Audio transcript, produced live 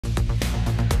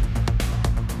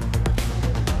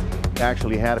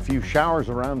actually had a few showers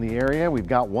around the area. We've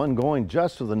got one going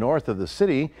just to the north of the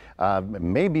city.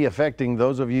 May be affecting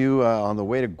those of you on the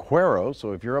way to Cuero.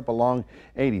 So if you're up along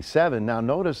 87, now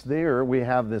notice there we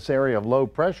have this area of low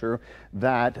pressure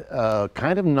that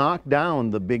kind of knocked down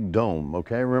the big dome.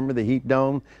 Okay, remember the heat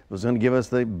dome was going to give us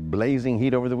the blazing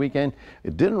heat over the weekend?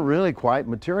 It didn't really quite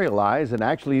materialize. It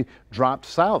actually dropped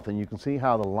south, and you can see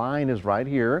how the line is right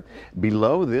here.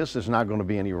 Below this, there's not going to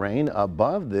be any rain.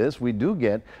 Above this, we do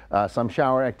get some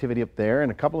shower activity up there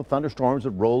and a couple of thunderstorms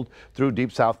that rolled through deep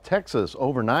south Texas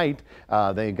overnight.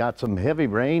 They got some heavy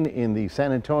rain in the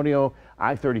San Antonio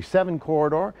I-37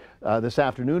 corridor. This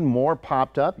afternoon, more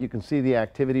popped up. You can see the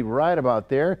activity right about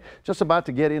there, just about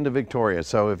to get into Victoria.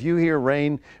 So if you hear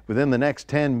rain within the next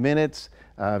 10 minutes,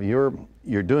 you're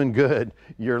doing good.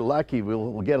 You're lucky.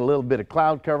 We'll get a little bit of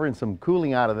cloud cover and some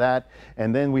cooling out of that.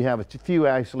 And then we have a few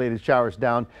isolated showers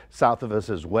down south of us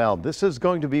as well. This is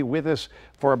going to be with us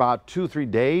for about 2-3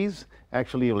 days.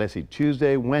 Actually, let's see,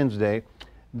 Tuesday, Wednesday.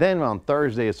 Then on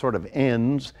Thursday, it sort of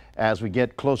ends as we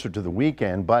get closer to the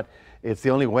weekend. But it's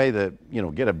the only way that,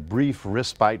 get a brief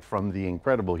respite from the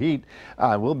incredible heat.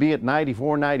 We'll be at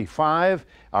 94, 95.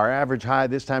 Our average high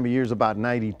this time of year is about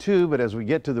 92, but as we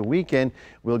get to the weekend,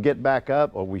 we'll get back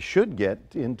up, or we should get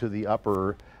into the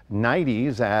upper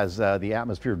 90s as the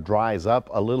atmosphere dries up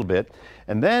a little bit.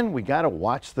 And then we got to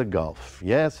watch the Gulf.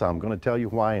 Yes, I'm going to tell you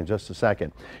why in just a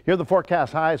second. Here are the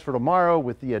forecast highs for tomorrow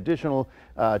with the additional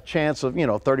chance of,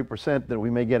 30% that we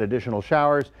may get additional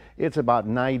showers. It's about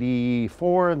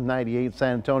 94, 98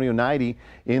 San Antonio, 90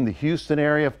 in the Houston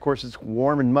area. Of course, it's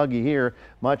warm and muggy here,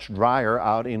 much drier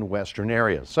out in western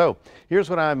areas. So here's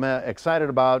what I'm excited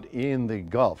about in the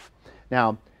Gulf.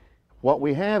 Now, what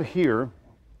we have here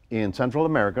in Central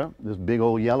America, this big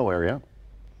old yellow area,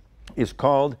 is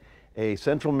called a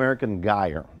Central American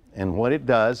gyre. And what it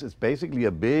does is basically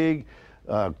a big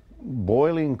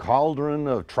boiling cauldron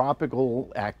of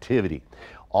tropical activity.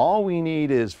 All we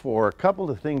need is for a couple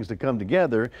of things to come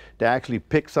together to actually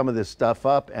pick some of this stuff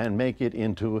up and make it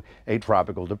into a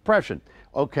tropical depression.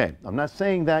 Okay, I'm not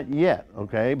saying that yet,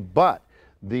 okay, but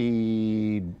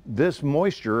this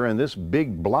moisture and this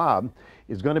big blob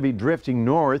is going to be drifting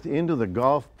north into the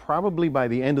Gulf probably by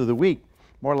the end of the week,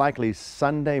 more likely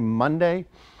Sunday, Monday.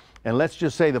 And let's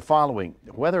just say the following: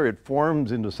 whether it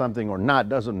forms into something or not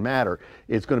doesn't matter.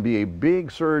 It's going to be a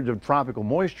big surge of tropical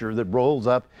moisture that rolls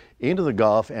up into the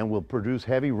Gulf and will produce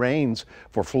heavy rains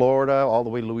for Florida all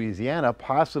the way to Louisiana,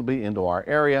 possibly into our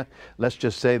area. Let's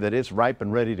just say that it's ripe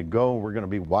and ready to go. We're going to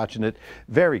be watching it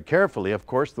very carefully. Of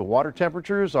course, the water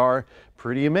temperatures are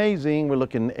pretty amazing. We're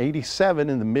looking 87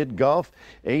 in the mid-Gulf,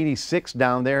 86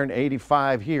 down there, and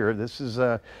 85 here. This is,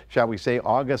 shall we say,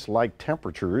 August-like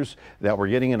temperatures that we're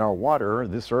getting in our water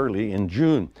this early in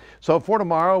June. So for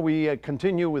tomorrow, we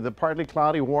continue with the partly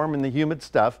cloudy, warm, and the humid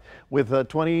stuff with a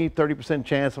 20-30%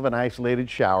 chance of an isolated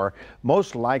shower,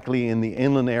 most likely in the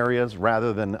inland areas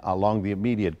rather than along the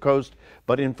immediate coast.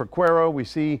 But in Cuero, we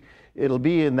see it'll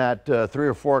be in that 3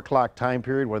 or 4 o'clock time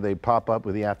period where they pop up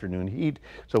with the afternoon heat.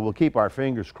 So we'll keep our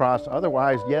fingers crossed.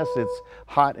 Otherwise, yes, it's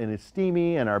hot and it's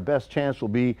steamy, and our best chance will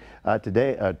be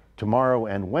tomorrow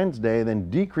and Wednesday, then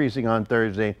decreasing on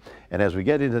Thursday. And as we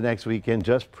get into next weekend,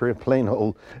 just plain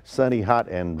old sunny, hot,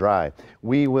 and dry.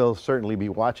 We will certainly be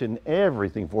watching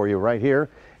everything for you right here.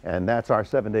 And that's our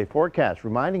 7-day forecast.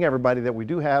 Reminding everybody that we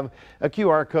do have a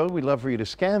QR code. We'd love for you to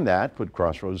scan that. Put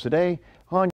Crossroads Today